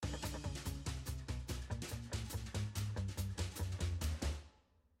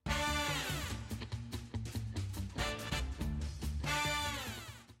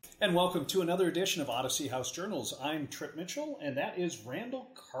And welcome to another edition of Odyssey House Journals. I'm Trip Mitchell, and that is Randall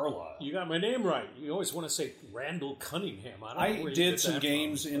Carlisle. You got my name right. You always want to say Randall Cunningham. I did some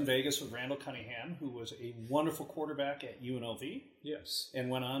games in Vegas with Randall Cunningham, who was a wonderful quarterback at UNLV. Yes. And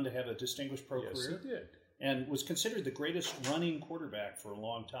went on to have a distinguished pro career. Yes, he did. And was considered the greatest running quarterback for a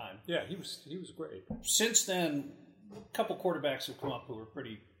long time. Yeah, he was great. Since then, a couple quarterbacks have come up who were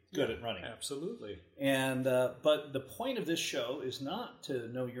pretty good at running. Absolutely. And but the point of this show is not to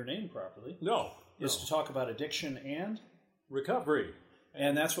know your name properly. No. It's to talk about addiction and recovery.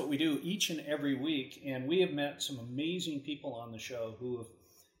 And that's what we do each and every week. And we have met some amazing people on the show who have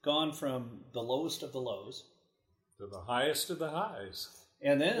gone from the lowest of the lows to the highest of the highs.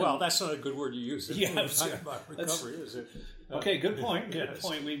 And then, well, that's not a good word to use. Yeah, about recovery, is it? Okay, good point. Good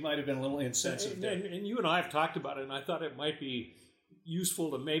point. We might have been a little insensitive. And you and I have talked about it, and I thought it might be useful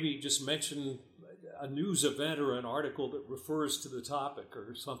to maybe just mention a news event or an article that refers to the topic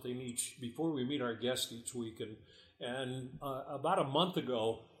or something before we meet our guest each week. And about a month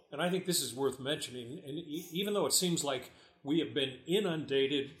ago, and I think this is worth mentioning, and even though it seems like we have been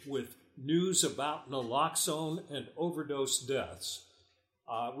inundated with news about naloxone and overdose deaths,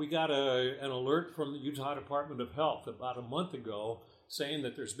 we got an alert from the Utah Department of Health about a month ago saying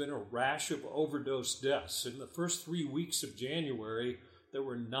that there's been a rash of overdose deaths. In the first 3 weeks of January, there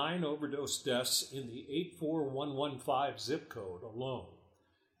were 9 overdose deaths in the 84115 zip code alone.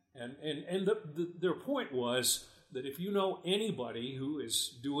 And their point was that if you know anybody who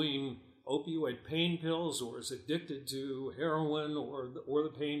is doing opioid pain pills or is addicted to heroin or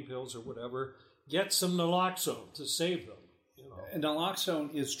the pain pills or whatever, get some naloxone to save them. You know. And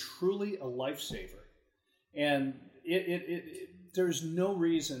naloxone is truly a lifesaver. And there's no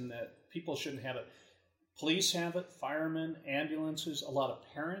reason that people shouldn't have it. Police have it, firemen, ambulances, a lot of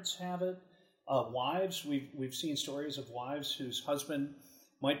parents have it. Wives, we've seen stories of wives whose husband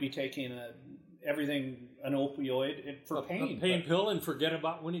might be taking an opioid for pain. A pain pill and forget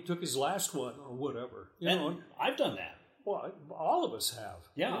about when he took his last one or whatever. You know, I've done that. Well, all of us have.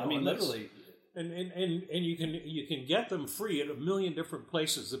 Yeah, I mean, literally. And you can get them free at a million different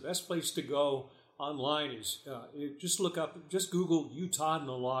places. The best place to go online is just Google Utah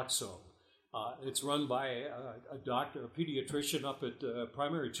naloxone. It's run by a doctor, a pediatrician up at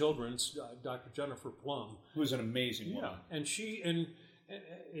Primary Children's, Dr. Jennifer Plum, who's an amazing woman. And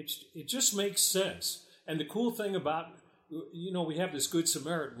it just makes sense. And the cool thing about we have this Good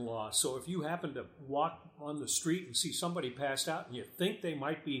Samaritan law. So if you happen to walk on the street and see somebody passed out, and you think they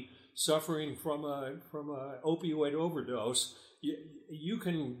might be suffering from a opioid overdose, you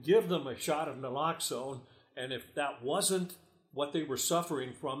can give them a shot of naloxone, and if that wasn't what they were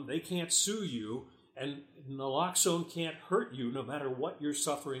suffering from, they can't sue you, and naloxone can't hurt you no matter what you're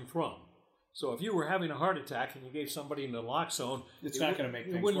suffering from. So if you were having a heart attack and you gave somebody naloxone, it's not going to make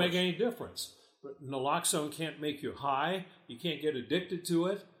things it wouldn't worse. Make any difference. But naloxone can't make you high. You can't get addicted to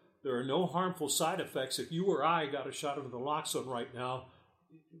it. There are no harmful side effects. If you or I got a shot of naloxone right now,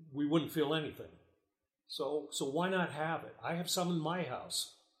 we wouldn't feel anything. So why not have it? I have some in my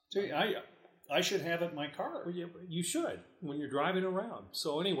house. See, I should have it in my car. Well, you should when you're driving around.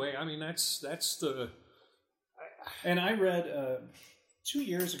 So anyway, I mean that's the. And I read 2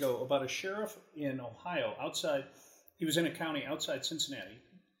 years ago about a sheriff in Ohio outside. He was in a county outside Cincinnati,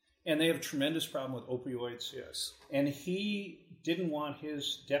 and they have a tremendous problem with opioids. Yes. And he didn't want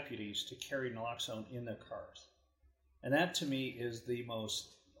his deputies to carry naloxone in their cars. And that, to me, is the most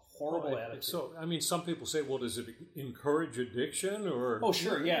horrible attitude. So, I mean, some people say, well, does it encourage addiction? Or oh,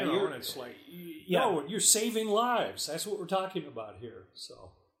 sure, yeah. And it's like, no, you're saving lives. That's what we're talking about here.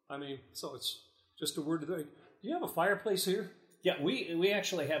 So, I mean, so it's just a word. Do you have a fireplace here? Yeah, we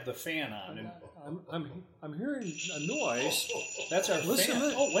actually have the fan on. I'm hearing a noise. That's our Listen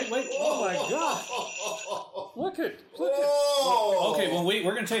fan. Oh, wait. Oh, my God. Look it. Okay, well, we're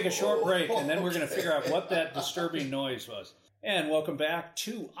going to take a short break, and then we're going to figure out what that disturbing noise was. And welcome back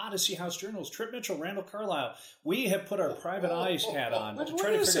to Odyssey House Journals. Trip Mitchell, Randall Carlisle. We have put our private eyes hat on to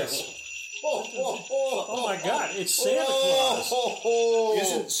try to figure out. Oh my God! It's Santa Claus.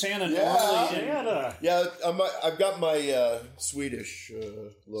 Isn't Santa normally Santa? Yeah, I've got my Swedish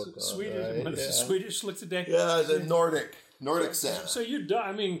look. Swedish, on, the Swedish look today. Yeah, the Nordic Santa. So you're done.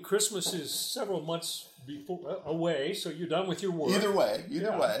 I mean, Christmas is several months away. So you're done with your work. Either way.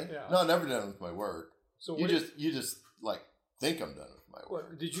 Yeah. No, I'm never done with my work. So you just like think I'm done with my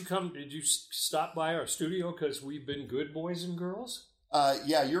work. Did you stop by our studio because we've been good boys and girls?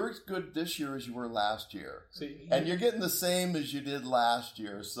 Yeah, you're as good this year as you were last year. See, and you're getting the same as you did last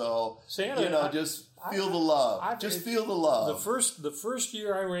year. So, Santa, just feel the love. Feel the love. The first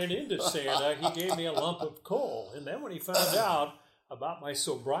year I ran into Santa, he gave me a lump of coal. And then when he found out about my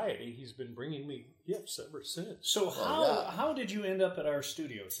sobriety, he's been bringing me gifts ever since. So how did you end up at our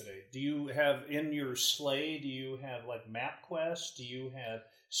studio today? Do you have in your sleigh? Do you have like MapQuest? Do you have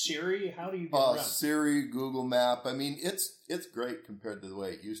Siri? How do you get around? Siri, Google Map. I mean, it's great compared to the way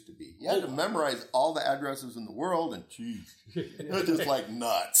it used to be. You had to memorize all the addresses in the world, and geez, it's just like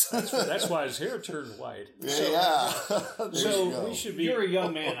nuts. That's why his hair turned white. So we should be. You're a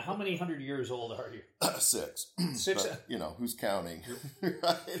young man. How many hundred years old are you? 6. 6. But, who's counting?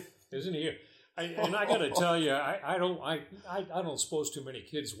 Right? Isn't he? And I got to tell you, I don't suppose too many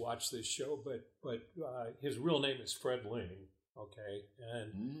kids watch this show, but his real name is Fred Ling. Okay,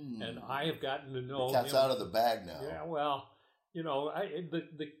 and I have gotten to know the cat's him. Out of the bag now. Yeah, well,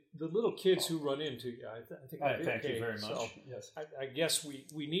 the little kids who run into you, I think I thank you very much. So yes, I guess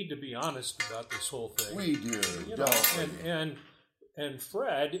we need to be honest about this whole thing. We do, and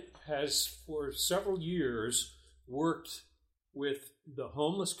Fred has for several years worked with the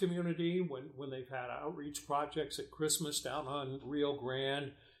homeless community when they've had outreach projects at Christmas down on Rio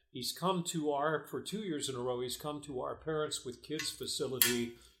Grande. He's come to for 2 years in a row, he's come to our Parents with Kids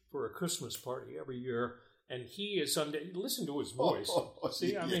facility for a Christmas party every year. And he is, listen to his voice.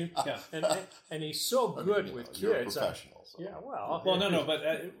 See, I mean, and he's so good with kids. You're a professional.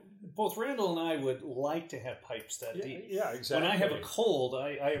 But both Randall and I would like to have pipes that deep. Yeah, exactly. When I have a cold,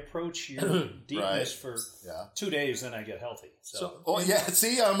 I approach your deepness for 2 days, then I get healthy.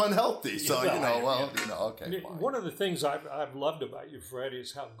 See, I'm unhealthy. So, okay. Fine. One of the things I've loved about you, Fred,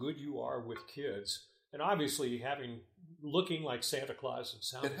 is how good you are with kids. And obviously looking like Santa Claus and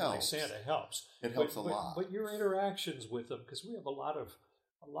sounding like Santa helps. It helps a lot. But your interactions with them, because we have a lot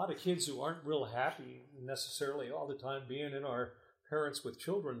of kids who aren't real happy necessarily all the time being in our Parents with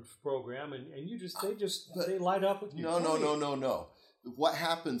Children program, and they light up with you. No. What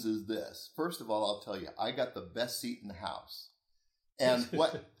happens is this. First of all, I'll tell you, I got the best seat in the house. And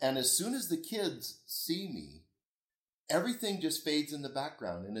and as soon as the kids see me, everything just fades in the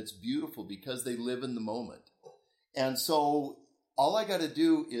background, and it's beautiful because they live in the moment. And so all I got to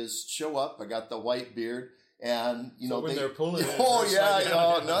do is show up. I got the white beard. And, when they're pulling it.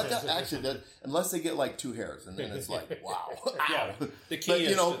 Unless they get like 2 hairs, and then it's like, wow. The key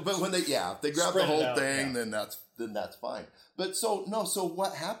is but when if they grab the whole thing, then that's fine. But so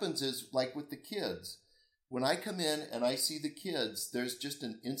what happens is, like with the kids, when I come in and I see the kids, there's just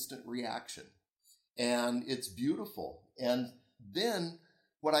an instant reaction, and it's beautiful. And then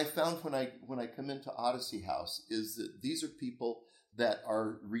what I found when I come into Odyssey House is that these are people that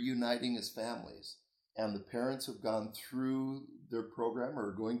are reuniting as families. And the parents have gone through their program or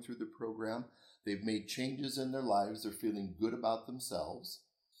are going through the program. They've made changes in their lives. They're feeling good about themselves.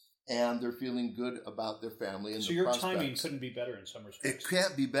 And they're feeling good about their family and so the your prospects. Timing couldn't be better in some respects. It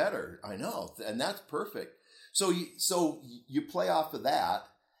can't be better. I know. And that's perfect. So you play off of that.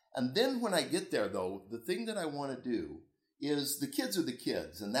 And then when I get there, though, the thing that I want to do is the kids are the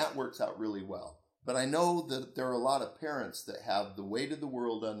kids. And that works out really well. But I know that there are a lot of parents that have the weight of the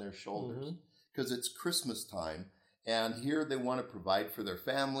world on their shoulders. Mm-hmm. Because it's Christmas time, and here they want to provide for their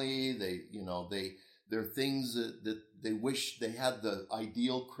family. There are things that they wish they had the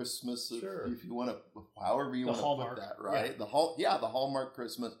ideal Christmas. Sure. If you want to, however you want to put that, right? Yeah. The Hallmark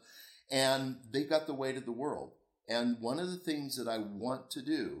Christmas, and they've got the weight of the world. And one of the things that I want to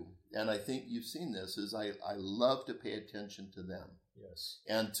do, and I think you've seen this, is I love to pay attention to them. Yes.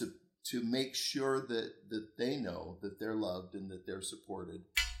 And to make sure that they know that they're loved and that they're supported.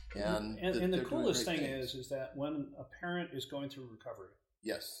 And the coolest thing is that when a parent is going through recovery,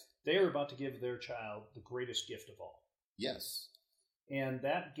 yes, they are about to give their child the greatest gift of all. Yes, and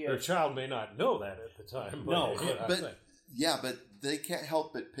that gift, their child may not know that at the time. But they can't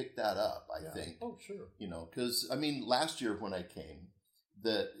help but pick that up. I think. Oh, sure. Because last year when I came,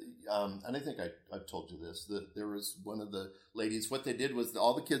 and I think I've told you this, that there was one of the ladies. What they did was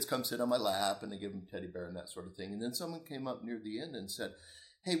all the kids come sit on my lap, and they give them teddy bear and that sort of thing. And then someone came up near the end and said,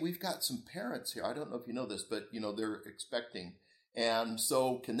 hey, we've got some parents here. I don't know if you know this, but, they're expecting. And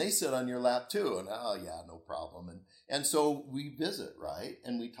so can they sit on your lap too? And, oh, yeah, no problem. And so we visit, right?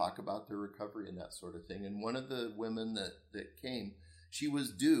 And we talk about their recovery and that sort of thing. And one of the women that came, she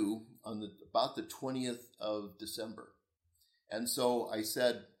was due on about the 20th of December. And so I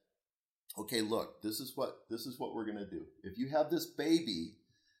said, okay, look, this is what we're going to do. If you have this baby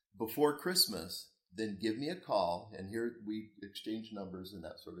before Christmas, then give me a call, and here we exchange numbers and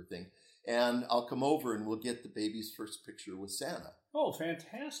that sort of thing. And I'll come over and we'll get the baby's first picture with Santa. Oh,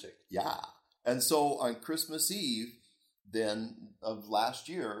 fantastic. Yeah. And so on Christmas Eve then of last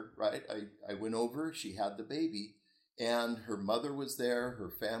year, right, I went over, she had the baby, and her mother was there, her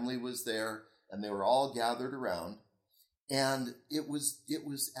family was there, and they were all gathered around. And it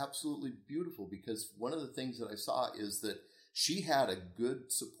was absolutely beautiful, because one of the things that I saw is that she had a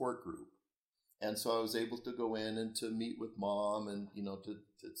good support group. And so I was able to go in and to meet with Mom and, to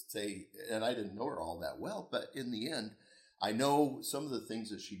say, and I didn't know her all that well, but in the end, I know some of the things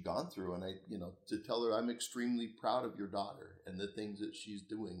that she'd gone through, and to tell her, I'm extremely proud of your daughter and the things that she's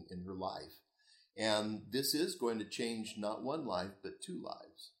doing in her life. And this is going to change not one life, but 2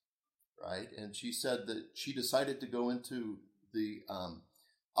 lives, right? And she said that she decided to go into the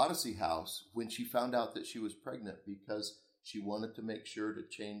Odyssey House when she found out that she was pregnant, because she wanted to make sure to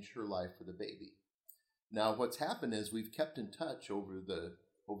change her life for the baby. Now, what's happened is we've kept in touch over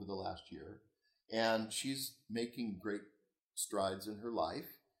the last year, and she's making great strides in her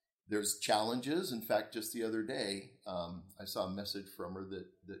life. There's challenges. In fact, just the other day, I saw a message from her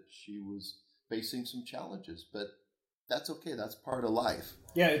that she was facing some challenges, but that's okay. That's part of life.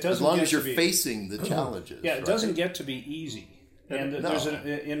 Yeah, it doesn't. As long as you're facing the challenges. Yeah, it doesn't get to be easy. And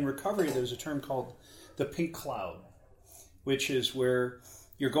in recovery, there's a term called the pink cloud, which is where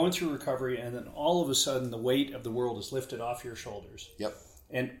you're going through recovery, and then all of a sudden the weight of the world is lifted off your shoulders. Yep.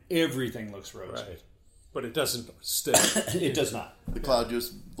 And everything looks rosy. Right. But it doesn't stay. It does not. The cloud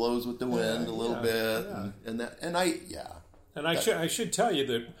just blows with the wind a little bit, and I should tell you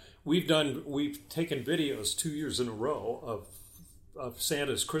that we've taken videos 2 years in a row of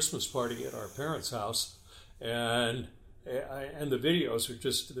Santa's Christmas party at our parents' house, and the videos are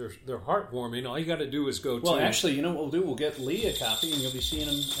just they're heartwarming. All you got to do is go. Well, actually, you know what we'll do? We'll get Lee a copy, and you'll be seeing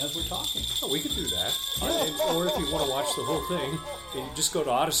them as we're talking. Oh, we could do that. Or if you want to watch the whole thing, you just go to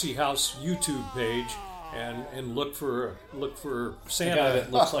Odyssey House YouTube page and look for Santa. The guy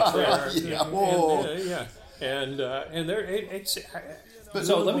that looks like Fred. And there it's.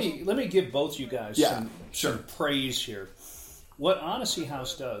 So let me give both you guys some praise here. What Odyssey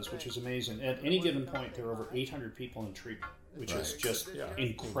House does, which is amazing, at any given point there are over 800 people in treatment, which is just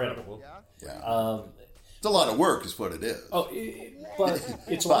incredible. Yeah. It's a lot of work, is what it is. But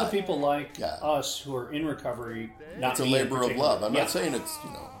it's a lot of people like us who are in recovery. Not it's a labor of love. I'm not saying it's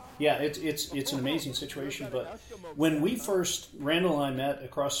Yeah, it's an amazing situation. But when we first, Randall and I met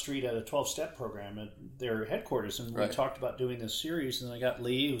across the street at a 12-step program at their headquarters, and we talked about doing this series, and I got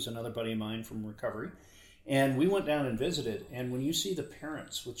Lee, who's another buddy of mine from recovery, and we went down and visited. And when you see the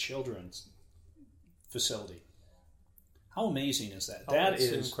parents with children's facility, how amazing is that? That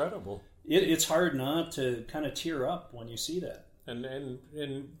is incredible. It's hard not to kind of tear up when you see that.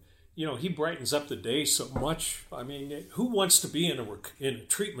 And he brightens up the day so much. I mean, who wants to be in a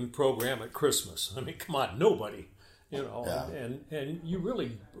treatment program at Christmas? I mean, come on, nobody. And you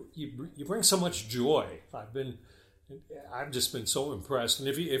really you bring so much joy. I've just been so impressed. And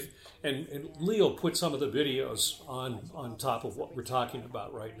and Leo put some of the videos on top of what we're talking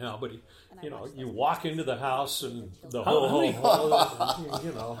about right now. But you walk into the house and the whole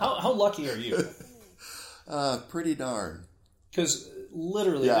How lucky are you? Pretty darn. Because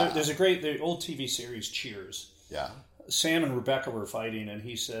literally, there's the old TV series Cheers. Yeah. Sam and Rebecca were fighting, and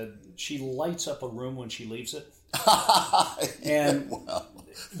he said she lights up a room when she leaves it. And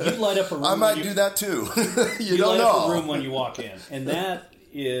you light up a room. I might do that too. you don't light know. up a room when you walk in, and that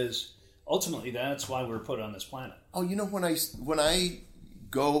is ultimately that's why we're put on this planet. Oh, when I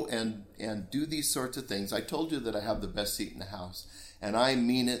go and do these sorts of things, I told you that I have the best seat in the house, and I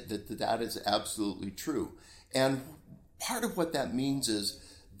mean it. That is absolutely true. And part of what that means is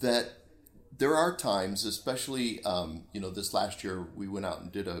that there are times, especially this last year, we went out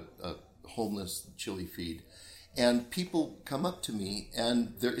and did a homeless chili feed. And people come up to me,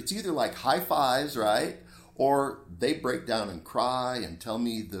 and it's either like high fives, right? Or they break down and cry and tell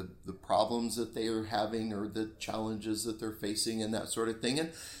me the problems that they are having or the challenges that they're facing and that sort of thing.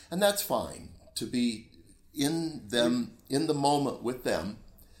 And that's fine to be in the moment with them,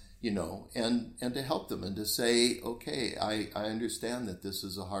 and to help them and to say, okay, I understand that this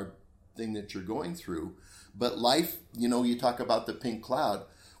is a hard thing that you're going through. But life, you talk about the pink cloud.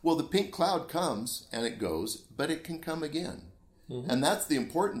 Well, the pink cloud comes and it goes, but it can come again. Mm-hmm. And that's the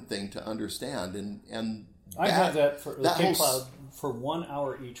important thing to understand. And I have that for the pink cloud for 1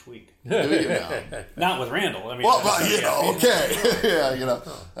 hour each week. Do you now? Not with Randall. I mean, okay.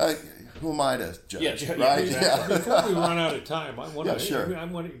 Who am I to judge? Right? Yeah. Before we run out of time, I want to. Sure.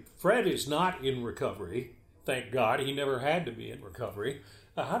 Fred is not in recovery. Thank God, he never had to be in recovery.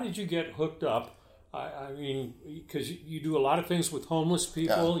 How did you get hooked up? I mean, because you do a lot of things with homeless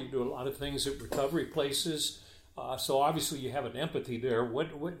people, you do a lot of things at recovery places. So obviously you have an empathy there.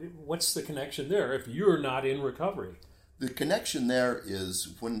 What's the connection there if you're not in recovery? The connection there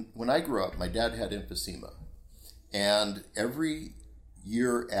is when I grew up, my dad had emphysema. And every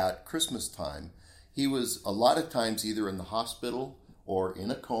year at Christmas time, he was a lot of times either in the hospital or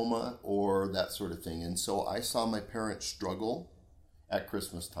in a coma or that sort of thing. And so I saw my parents struggle at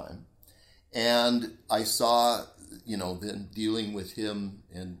Christmas time. And I saw, then dealing with him,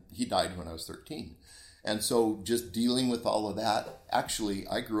 and he died when I was 13. And so just dealing with all of that, actually,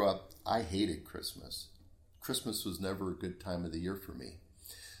 I grew up, I hated Christmas. Christmas was never a good time of the year for me.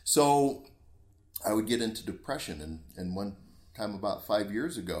 So I would get into depression. And one time about 5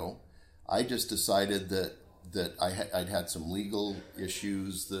 years ago, I just decided that I'd had some legal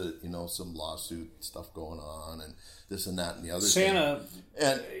issues, some lawsuit stuff going on, and this and that and the other Santa, thing.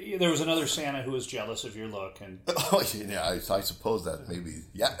 And there was another Santa who was jealous of your look, and I suppose that maybe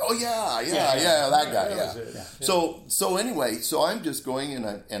that guy. Yeah. So anyway, I'm just going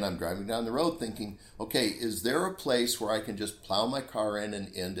and I'm driving down the road thinking, okay, is there a place where I can just plow my car in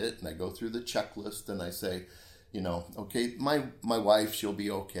and end it? And I go through the checklist and I say, okay, my wife, she'll be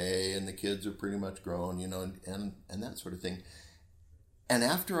okay, and the kids are pretty much grown, and that sort of thing. And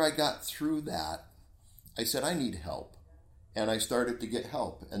after I got through that, I said, I need help. And I started to get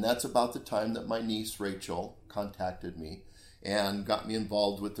help. And that's about the time that my niece, Rachel, contacted me and got me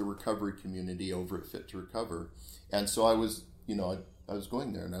involved with the recovery community over at Fit to Recover. And so I was, I was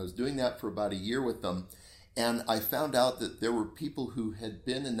going there, and I was doing that for about a year with them. And I found out that there were people who had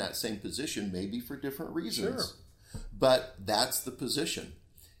been in that same position, maybe for different reasons. Sure. But that's the position.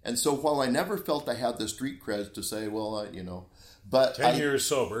 And so while I never felt I had the street cred to say, well, but 10 years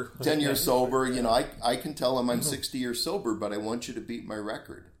sober. 10 years sober, I can tell them I'm 60 years sober, but I want you to beat my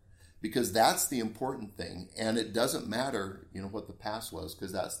record. Because that's the important thing. And it doesn't matter, what the past was,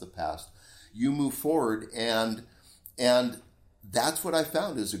 because that's the past. You move forward, and that's what I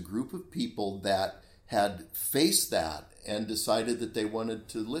found is a group of people that had faced that and decided that they wanted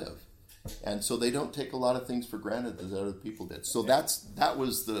to live. And so they don't take a lot of things for granted that other people did. So that's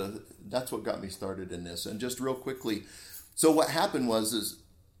what got me started in this. And just real quickly, so what happened was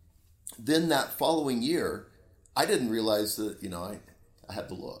then that following year, I didn't realize that, I had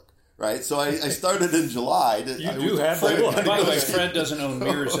the look. Right, so I started in July. You do have the look. By the way, Fred doesn't own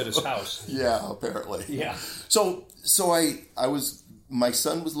mirrors at his house. Yeah, apparently. Yeah. So I was. My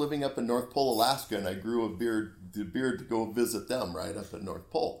son was living up in North Pole, Alaska, and I grew the beard to go visit them right up at North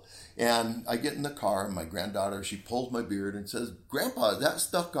Pole. And I get in the car, and my granddaughter, she pulls my beard and says, "Grandpa, is that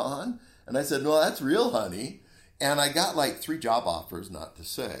stuck on?" And I said, "No, that's real, honey." And I got like 3 job offers, not to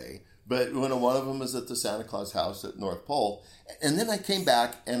say, but one of them was at the Santa Claus house at North Pole. And then I came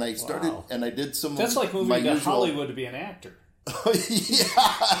back and I started and I did some. That's like moving to Hollywood to be an actor.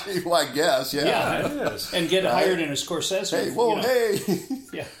 Yeah, well, I guess, yeah. Yeah, it is. And get hired in a Scorsese. Hey.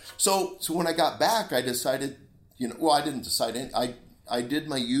 Yeah. So when I got back, I decided, I didn't decide. I did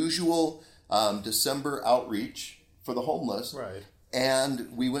my usual December outreach for the homeless. Right.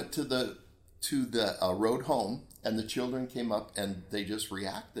 And we went to the road home, and the children came up and they just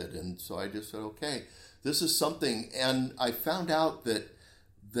reacted. And so I just said, okay, this is something. And I found out that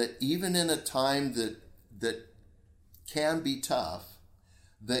even in a time that can be tough,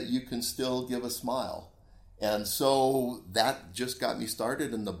 that you can still give a smile. And so that just got me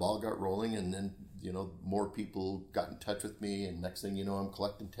started, and the ball got rolling, and then, more people got in touch with me, and next thing you know, I'm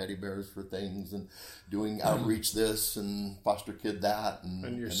collecting teddy bears for things and doing outreach this and foster kid that.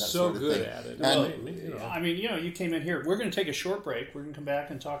 And you're that so sort of good thing. at it. And, you came in here. We're going to take a short break. We're going to come back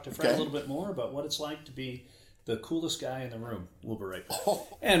and talk to Fred a little bit more about what it's like to be the coolest guy in the room. We'll be right back.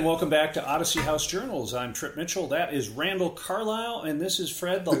 And welcome back to Odyssey House Journals. I'm Trip Mitchell. That is Randall Carlisle, and this is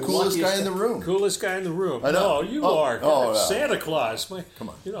Fred, the coolest guy in the room. Coolest guy in the room. I know. No, you are. Oh, yeah. Santa Claus. Come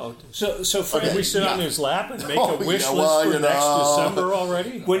on. So Fred, can we sit on his lap and make a wish list for next December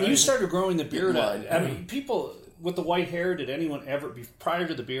already? When you started growing the beard, I mean, people with the white hair, did anyone ever, prior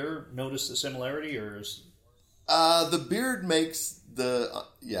to the beard, notice the similarity, or is... The beard makes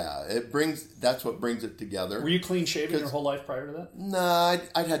that's what brings it together. Were you clean shaven your whole life prior to that? No,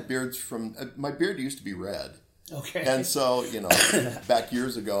 I'd had beards from, my beard used to be red. Okay. And so, back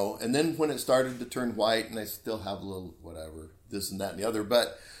years ago, and then when it started to turn white, and I still have a little, whatever, this and that and the other,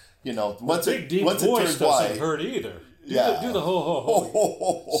 but, once it turns voice doesn't white. hurt either. Do the ho, ho,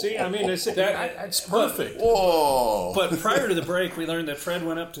 ho. See, I mean, it's perfect. Whoa. But prior to the break, we learned that Fred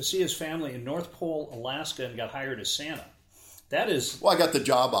went up to see his family in North Pole, Alaska, and got hired as Santa. That is... Well, I got the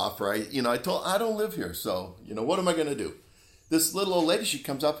job offer. I don't live here, so, what am I going to do? This little old lady, she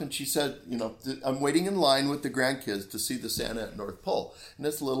comes up and she said, I'm waiting in line with the grandkids to see the Santa at North Pole. And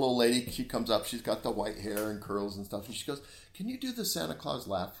this little old lady, she comes up, she's got the white hair and curls and stuff, and she goes, "Can you do the Santa Claus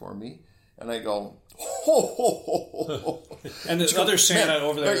laugh for me?" And I go, ho, ho, ho, ho. And this other Santa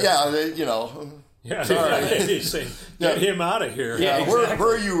over there. Yeah, Yeah, Sorry. He's saying, get him out of here. Yeah, exactly.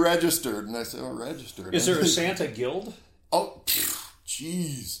 Where are you registered? And I said, oh, registered. Is there a Santa Guild? Oh,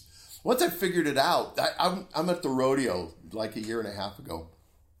 jeez. Once I figured it out, I'm at the rodeo like a year and a half ago.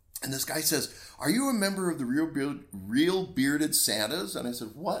 And this guy says, are you a member of the Real Bearded Santas? And I said,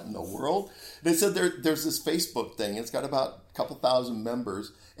 what in the world? They said there's this Facebook thing. It's got about a couple thousand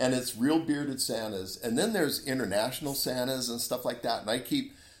members, and it's Real Bearded Santas. And then there's international Santas and stuff like that. And I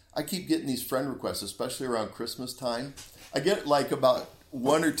keep getting these friend requests, especially around Christmas time. I get like about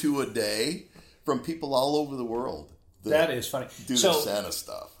 1 or 2 a day from people all over the world. That is funny. Do the Santa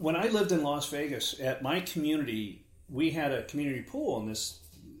stuff. When I lived in Las Vegas, at my community, we had a community pool in this,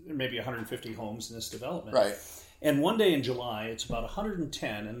 maybe 150 homes in this development. Right. And one day in July, it's about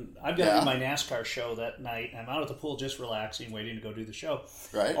 110, and I've got to do my NASCAR show that night. I'm out at the pool just relaxing, waiting to go do the show.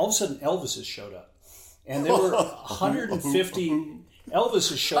 Right. All of a sudden, Elvis has showed up. And there were 150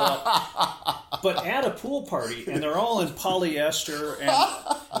 Elvises show up, but at a pool party, and they're all in polyester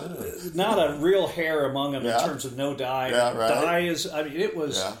and not a real hair among them in terms of no dye. Yeah, right. Dye is, I mean, it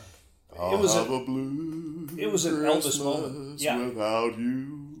was... Yeah. It was a blue it was an Elvis moment. Yeah. Without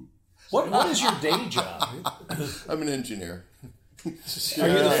you. What is your day job? I'm an engineer. Are you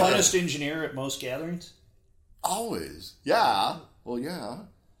the funnest engineer at most gatherings? Always. Yeah. Well, yeah.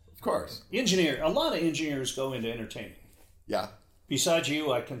 Of course. A lot of engineers go into entertainment. Yeah. Besides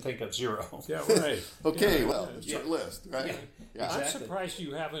you, I can think of zero. Yeah, right. Okay, well, short list, right? Yeah. Yeah. I'm Exactly. surprised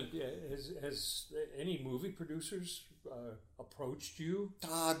you haven't. Has any movie producers approached you?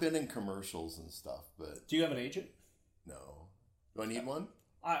 I've been in commercials and stuff, but Do you have an agent? no. Do I need one?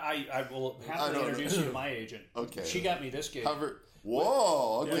 I will happily don't know. introduce you to my agent. Okay. She got me this gig.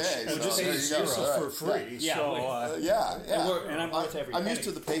 Whoa, okay. Which so just there pays you go. zero All right. for free. Yeah. So, Yeah, yeah. And I'm worth every I'm penny. used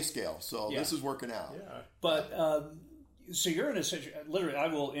to the pay scale, so Yeah. this is working out. yeah. But so you're in a situation. Literally, I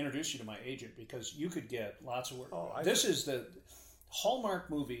will introduce you to my agent because you could get lots of work. This is the Hallmark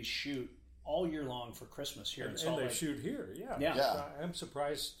movies shoot all year long for Christmas here in Salt And they Lake. shoot here. Yeah. Yeah. I'm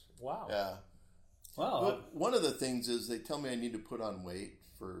surprised. Wow. Yeah. Wow. Well, one of the things is they tell me I need to put on weight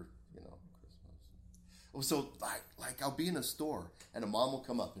for, Christmas. So, like I'll be in a store and a mom will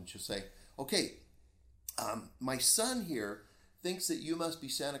come up and she'll say, okay, my son here thinks that you must be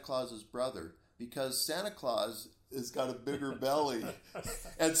Santa Claus's brother because Santa Claus has got a bigger belly.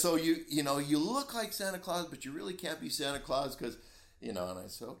 And so you look like Santa Claus, but you really can't be Santa Claus because, and I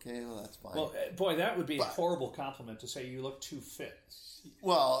said, okay, well, that's fine. Well, boy, that would be a horrible compliment to say you look too fit.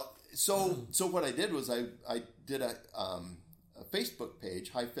 Well, so what I did was I did a Facebook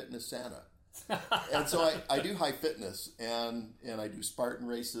page, High Fitness Santa. And so I do high fitness and I do Spartan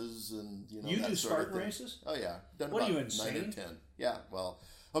races and You that do sort of Spartan thing. races? Oh yeah, done What are about you, insane? 9 or 10. Yeah, well,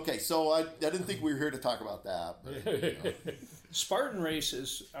 okay. So I didn't think we were here to talk about that. But, Spartan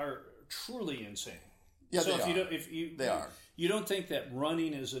races are truly insane. Yeah, so they they are. You don't think that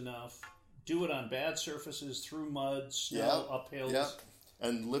running is enough? Do it on bad surfaces, through mud, snow, uphills. Yep.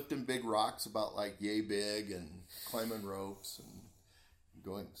 And lifting big rocks about like yay big and climbing ropes and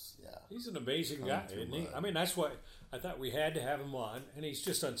going. Yeah. He's an amazing guy, isn't he? I mean, that's why I thought we had to have him on, and he's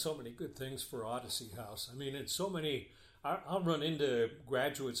just done so many good things for Odyssey House. I mean, it's so many. I'll run into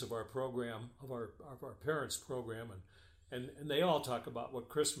graduates of our program, of our parents' program, and they all talk about what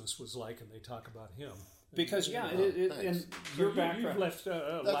Christmas was like, and they talk about him. Because and your background, you've left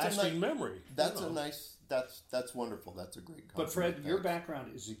a lasting memory. That's a nice. That's wonderful. That's a great compliment. But Fred, Thanks. your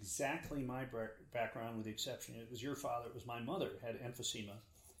background is exactly my background, with the exception it was your father. It was my mother had emphysema.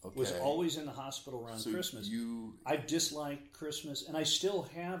 Okay. Was always in the hospital around Christmas. I disliked Christmas, and I still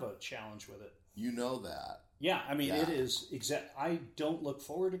have a challenge with it. You know that. Yeah, I mean, it is exact. I don't look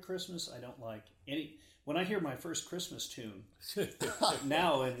forward to Christmas. I don't like any. When I hear my first Christmas tune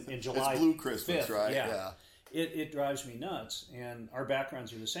now in July, It's Blue Christmas, 5th, right? Yeah. It drives me nuts. And our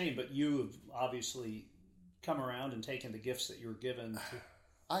backgrounds are the same, but you have obviously come around and taken the gifts that you were given.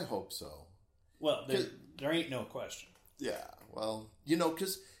 I hope so. Well, there ain't no question. Yeah. Well,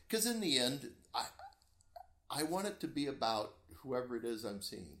 because in the end, I want it to be about whoever it is I'm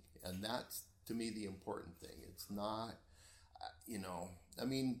seeing, and that's to me the important thing. It's not, I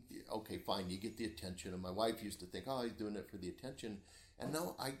mean, okay, fine, you get the attention, and my wife used to think, oh, he's doing it for the attention, and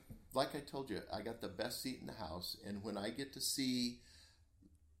no, like I told you, I got the best seat in the house, and when I get to see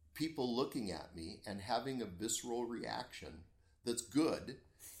people looking at me and having a visceral reaction that's good,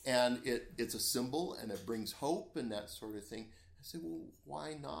 and it's a symbol and it brings hope and that sort of thing, I say, well,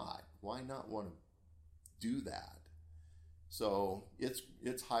 why not? Why not want to do that? So it's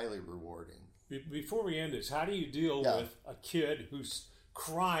highly rewarding. Before we end this, how do you deal with a kid who's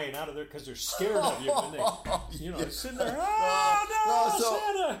crying out of there because they're scared of you, and they, sitting there, oh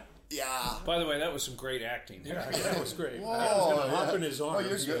no, Santa! Yeah. By the way, that was some great acting. Yeah, that was great. Whoa, I was going to hop yeah. in his Oh,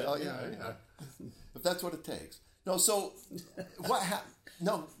 arms. you're good. Oh, yeah. If that's what it takes. No, so what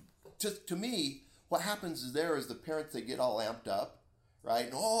to me, what happens is the parents, they get all amped up,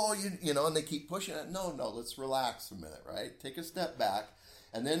 right? And, you know, and they keep pushing it. No, let's relax a minute, right? Take a step back.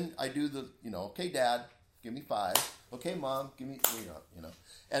 And then I do the, you know, okay, Dad, give me 5. Okay, Mom, give me, you know.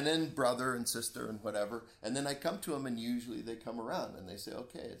 And then brother and sister and whatever. And then I come to them, and usually they come around and they say,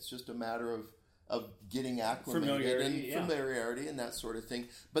 okay, it's just a matter of getting acclimated familiarity and that sort of thing.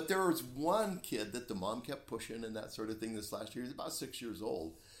 But there was one kid that the mom kept pushing and that sort of thing this last year. He's about 6 years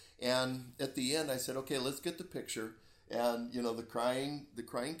old. And at the end I said, okay, let's get the picture. And, you know, the crying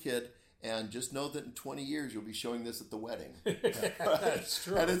kid. And just know that in 20 years you'll be showing this at the wedding. That's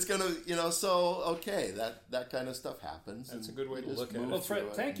true. And it's going to, you know, so, okay, that kind of stuff happens. That's a good way to just look at it. Well,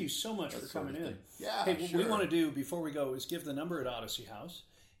 Fred, thank you so much for coming in. Yeah, hey, sure. what we want to do before we go is give the number at Odyssey House,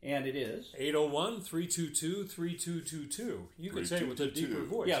 and it is 801-322-3222. You can say it with a deeper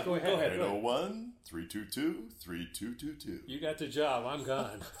voice. Yeah, go ahead. 801-322-3222. You got the job. I'm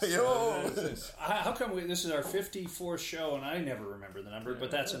gone. Yo. How come this is our 54th show, and I never remember the number,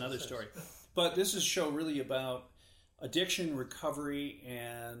 but that's another story. But this is a show really about addiction, recovery,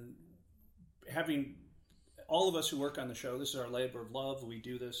 and having all of us who work on the show, this is our labor of love. We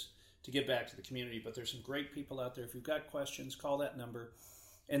do this to give back to the community, but there's some great people out there. If you've got questions, call that number,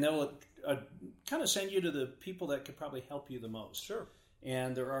 and they'll kind of send you to the people that could probably help you the most. Sure.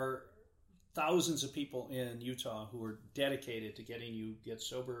 And there are thousands of people in Utah who are dedicated to getting you get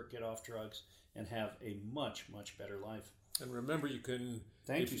sober, get off drugs, and have a much, much better life. And remember, you can.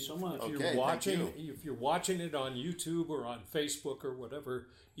 Thank you so much. If you're watching it on YouTube or on Facebook or whatever,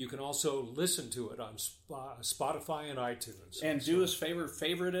 you can also listen to it on Spotify and iTunes. And do us a favor,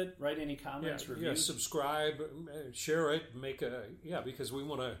 favorite it, write any comments, reviews. Yeah, subscribe, share it, because we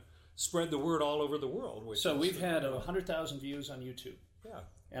want to spread the word all over the world. So we've had 100,000 views on YouTube. Yeah.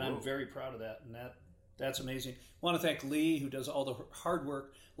 And I'm very proud of that, and that's amazing. I want to thank Lee, who does all the hard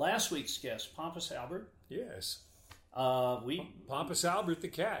work. Last week's guest, Pompous Albert. Yes. Pompous Albert the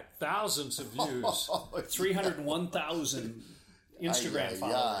cat, thousands of views. 301,000 Instagram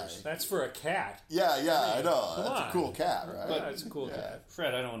followers. That's for a cat. Yeah, I know. That's a cool cat, right? But it's a cool cat.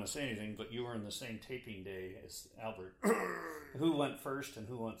 Fred, I don't want to say anything, but you were in the same taping day as Albert. Who went first and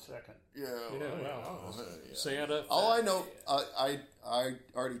who went second? Santa. All I know, I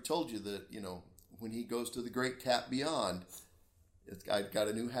already told you that, you know, when he goes to the Great Cat Beyond, I got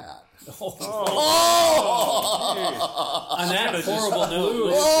a new hat. On that horrible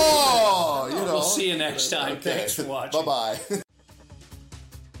note, you know. we'll see you next time. Okay. Thanks for watching. Bye-bye.